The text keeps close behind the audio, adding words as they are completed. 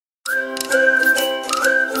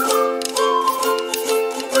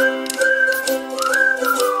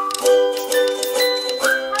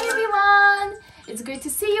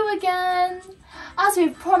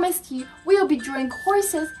promised you, we'll be drawing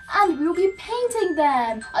horses and we'll be painting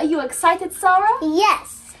them. Are you excited, Sara?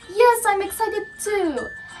 Yes. Yes, I'm excited too.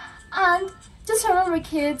 And just remember,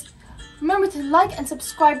 kids, remember to like and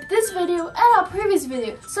subscribe this video and our previous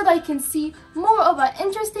video so that you can see more of our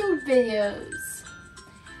interesting videos.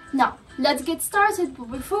 Now, let's get started,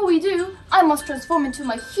 but before we do, I must transform into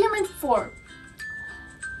my human form.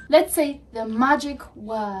 Let's say the magic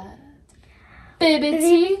word.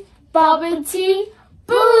 Bibbidi, bobbidi,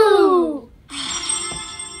 boo!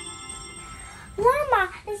 Llama,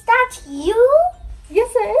 is that you?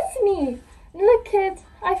 Yes, it is me. Look, kids,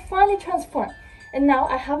 I finally transformed. And now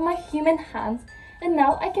I have my human hands. And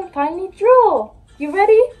now I can finally draw. You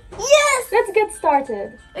ready? Yes! Let's get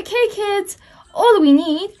started. Okay, kids, all we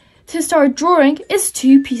need to start drawing is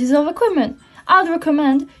 2 pieces of equipment. I'd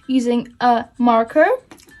recommend using a marker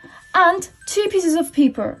and 2 pieces of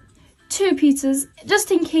paper. 2 pieces,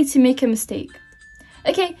 just in case you make a mistake.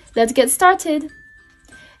 Okay, let's get started.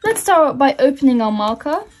 Let's start by opening our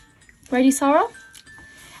marker. Ready, Sara?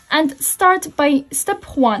 And start by step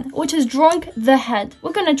 1, which is drawing the head.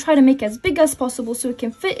 We're going to try to make it as big as possible so it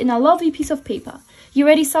can fit in a lovely piece of paper. You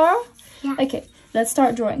ready, Sara? Yeah. Okay, let's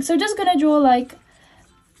start drawing. So just going to draw like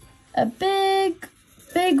a big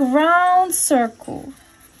round circle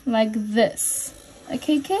like this.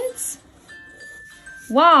 Okay, kids?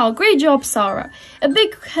 Wow, great job, Sara. A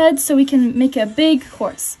big head so we can make a big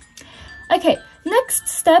horse. Okay, next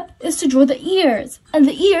step is to draw the ears. And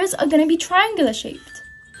the ears are going to be triangular shaped.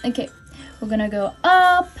 Okay, we're going to go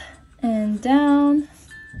up and down,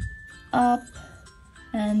 up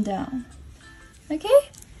and down. Okay?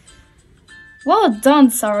 Well done,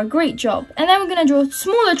 Sara. Great job. And then we're going to draw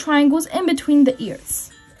smaller triangles in between the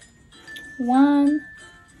ears. 1,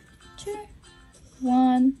 2,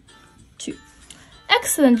 1, 2.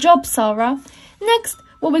 Excellent job, Sara. Next,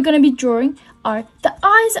 what we're going to be drawing are the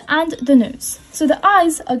eyes and the nose. So the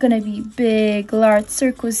eyes are going to be big, large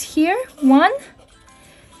circles here. 1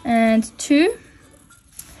 and 2.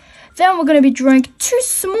 Then we're going to be drawing 2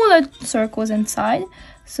 smaller circles inside.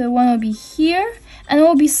 So one will be here and it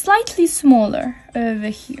will be slightly smaller over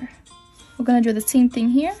here. We're going to draw the same thing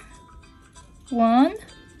here. 1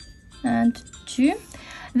 and 2.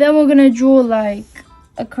 Then we're going to draw like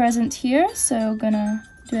a crescent here, so we're gonna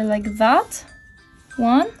do it like that.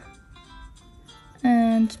 1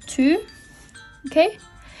 and 2. Okay,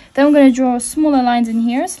 then we're gonna draw smaller lines in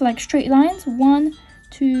here, so like straight lines. 1,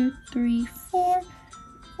 2, 3, 4.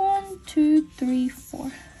 1, 2, 3,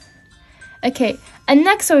 4. Okay, and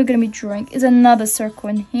next what we're gonna be drawing is another circle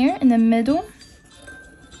in here in the middle,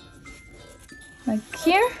 like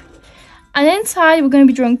here. And inside we're gonna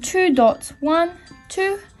be drawing 2 dots. 1,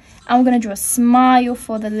 2. And we're going to draw a smile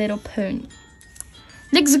for the little pony.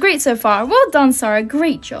 Looks great so far. Well done, Sara.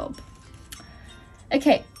 Great job.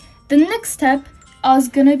 Okay, the next step is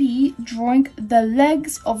going to be drawing the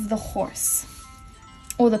legs of the horse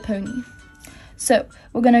or the pony. So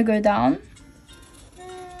we're going to go down,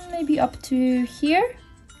 maybe up to here,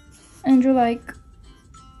 and draw like,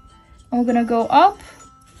 we're going to go up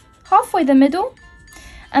halfway the middle,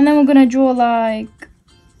 and then we're going to draw like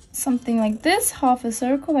something like this, half a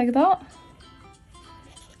circle like that.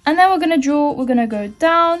 And then we're gonna go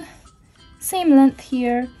down, same length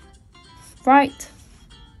here, right,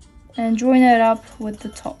 and join it up with the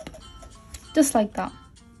top, just like that.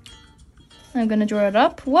 I'm gonna draw it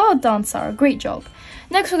up. Well done, Sara, great job.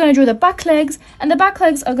 Next we're gonna draw the back legs, and the back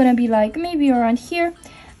legs are gonna be like maybe around here,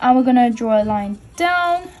 and we're gonna draw a line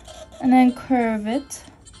down and then curve it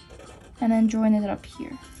and then join it up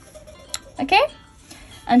here. Okay,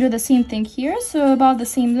 and do the same thing here, so about the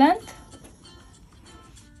same length,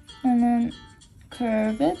 and then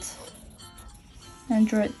curve it and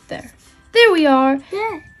draw it there. There we are.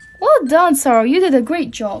 Yeah. Well done, Sara, you did a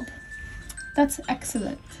great job. That's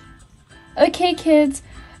excellent. Okay, kids,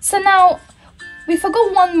 so now we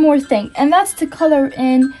forgot one more thing, and that's to color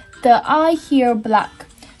in the eye here black.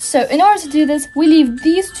 So in order to do this, we leave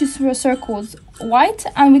these 2 circles white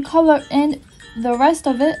and we color in the rest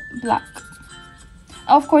of it black.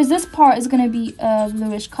 Of course, this part is going to be a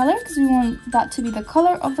bluish color because we want that to be the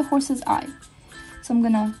color of the horse's eye. So I'm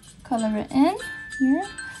going to color it in here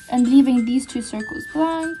and leaving these 2 circles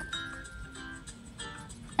blank.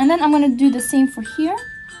 And then I'm going to do the same for here.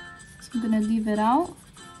 So I'm going to leave it out.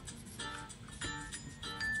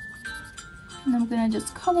 And I'm going to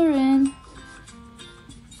just color in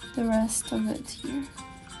the rest of it here.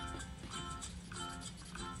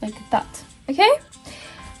 Like that. Okay?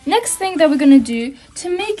 Next thing that we're going to do to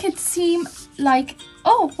make it seem like...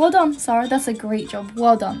 Oh, well done, Sara. That's a great job.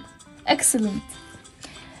 Well done. Excellent.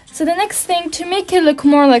 So the next thing, to make it look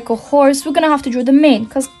more like a horse, we're going to have to draw the mane.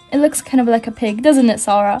 Because It looks kind of like a pig, doesn't it,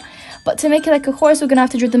 Sara? But to make it like a horse, we're gonna have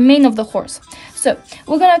to draw the mane of the horse. So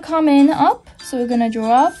we're gonna come in up. So we're gonna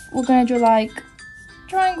draw up. We're gonna draw like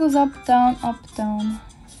triangles up, down,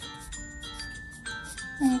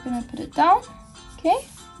 and we're gonna put it down. Okay,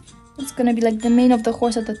 it's gonna be like the mane of the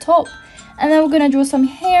horse at the top, and then we're gonna draw some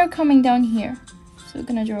hair coming down here. So we're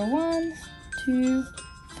gonna draw 1, 2,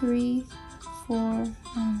 3, 4,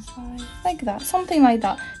 and 5, like that, something like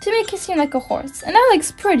that, to make it seem like a horse. And that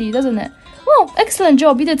looks pretty, doesn't it? Well, excellent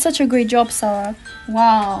job. You did such a great job, Sara.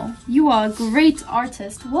 Wow, you are a great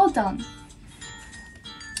artist. Well done.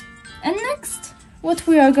 And next, what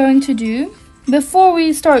we are going to do, before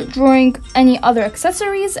we start drawing any other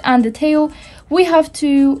accessories and the tail, we have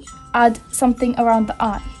to add something around the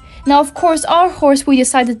eye. Now, of course, our horse, we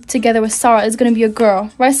decided together with Sara, is going to be a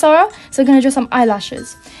girl. Right, Sara? So we're going to draw some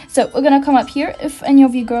eyelashes. So we're going to come up here. If any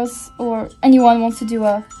of you girls or anyone wants to do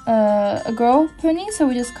a girl pony, so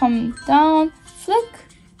we just come down, flick,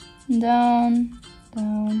 down,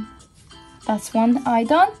 down. That's one eye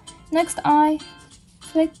done. Next eye,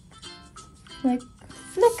 flick, flick,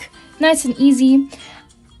 flick. Nice and easy.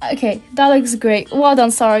 Okay, that looks great. Well done,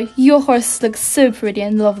 Sara. Your horse looks so pretty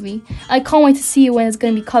and lovely. I can't wait to see you when it's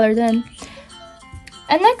going to be colored in.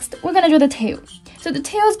 And next, we're going to draw the tail. So the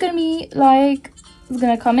tail is going to be like, it's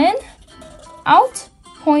going to come in, out,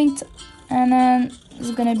 point, and then it's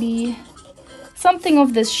going to be something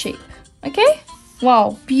of this shape. Okay?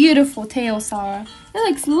 Wow, beautiful tail, Sara. It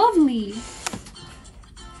looks lovely.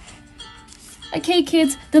 Okay,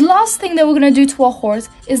 kids, the last thing that we're going to do to our horse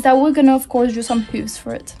is that we're going to, of course, do some hooves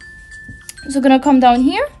for it. So we're going to come down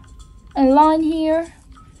here, a line here,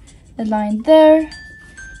 a line there,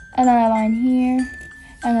 and then a line here,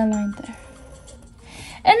 and a line there.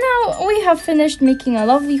 And now we have finished making a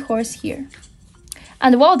lovely horse here.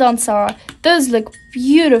 And well done, Sara. Those look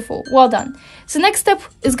beautiful. Well done. So next step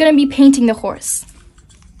is going to be painting the horse.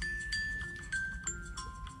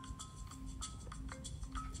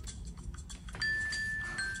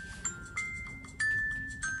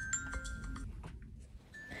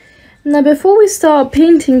 Now before we start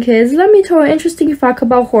painting, kids, let me tell you an interesting fact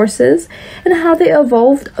about horses and how they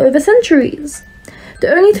evolved over centuries.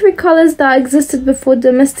 The only three colors that existed before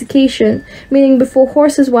domestication, meaning before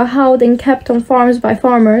horses were held and kept on farms by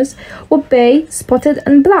farmers, were bay, spotted,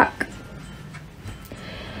 and black.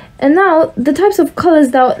 And now, the types of colors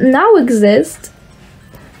that now exist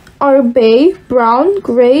are bay, brown,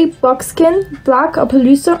 grey, buckskin, black,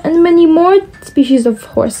 Appaloosa, and many more species of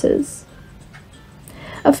horses.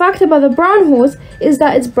 A fact about the brown horse is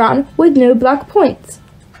that it's brown with no black points.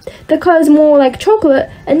 The color is more like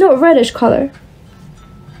chocolate and not reddish color.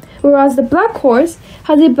 Whereas the black horse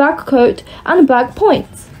has a black coat and black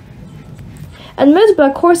points. And most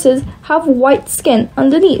black horses have white skin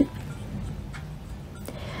underneath.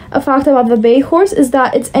 A fact about the bay horse is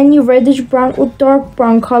that it's any reddish brown or dark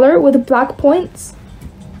brown color with black points.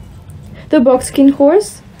 The buckskin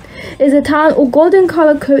horse is a tan or golden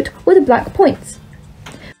color coat with black points.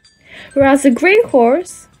 Whereas the grey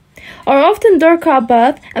horse are often darker at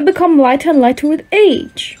birth and become lighter and lighter with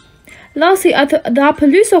age. Lastly, the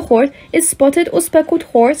Appaloosa horse is spotted or speckled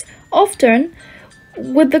horse, often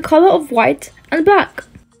with the color of white and black.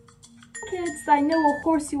 Kids that know what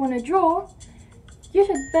horse you want to draw, you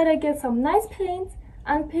should better get some nice paints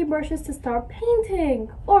and paintbrushes to start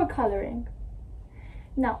painting or coloring.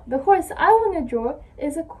 Now, the horse I want to draw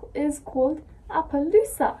is called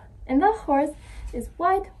Appaloosa, and that horse is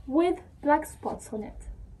white with black spots on it.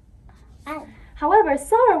 However,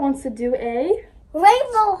 Sara wants to do a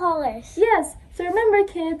rainbow horse. Yes, so remember,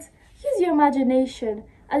 kids, use your imagination,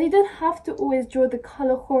 and you don't have to always draw the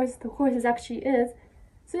color horse the horse actually is.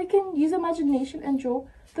 So you can use imagination and draw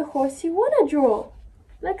the horse you want to draw,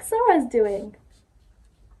 like Sara's doing.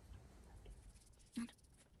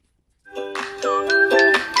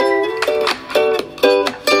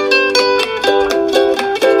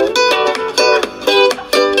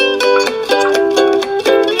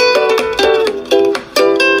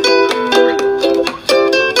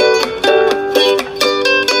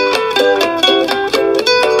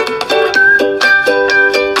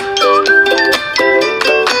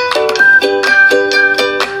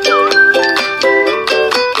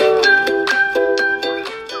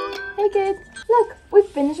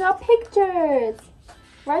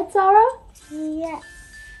 Right, Sara? Yes.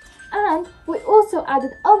 And we also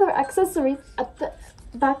added other accessories at the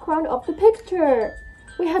background of the picture.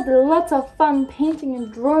 We had lots of fun painting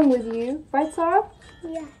and drawing with you. Right, Sara?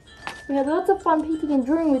 Yes. We had lots of fun painting and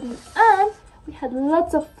drawing with you. And we had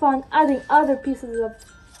lots of fun adding other pieces of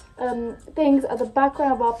things at the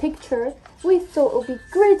background of our picture. We thought it would be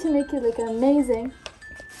great to make it look amazing.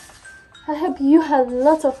 I hope you had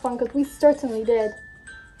lots of fun, because we certainly did.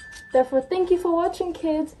 Therefore, thank you for watching,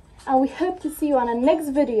 kids, and we hope to see you on our next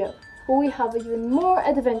video where we have even more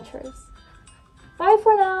adventures. Bye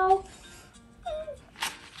for now!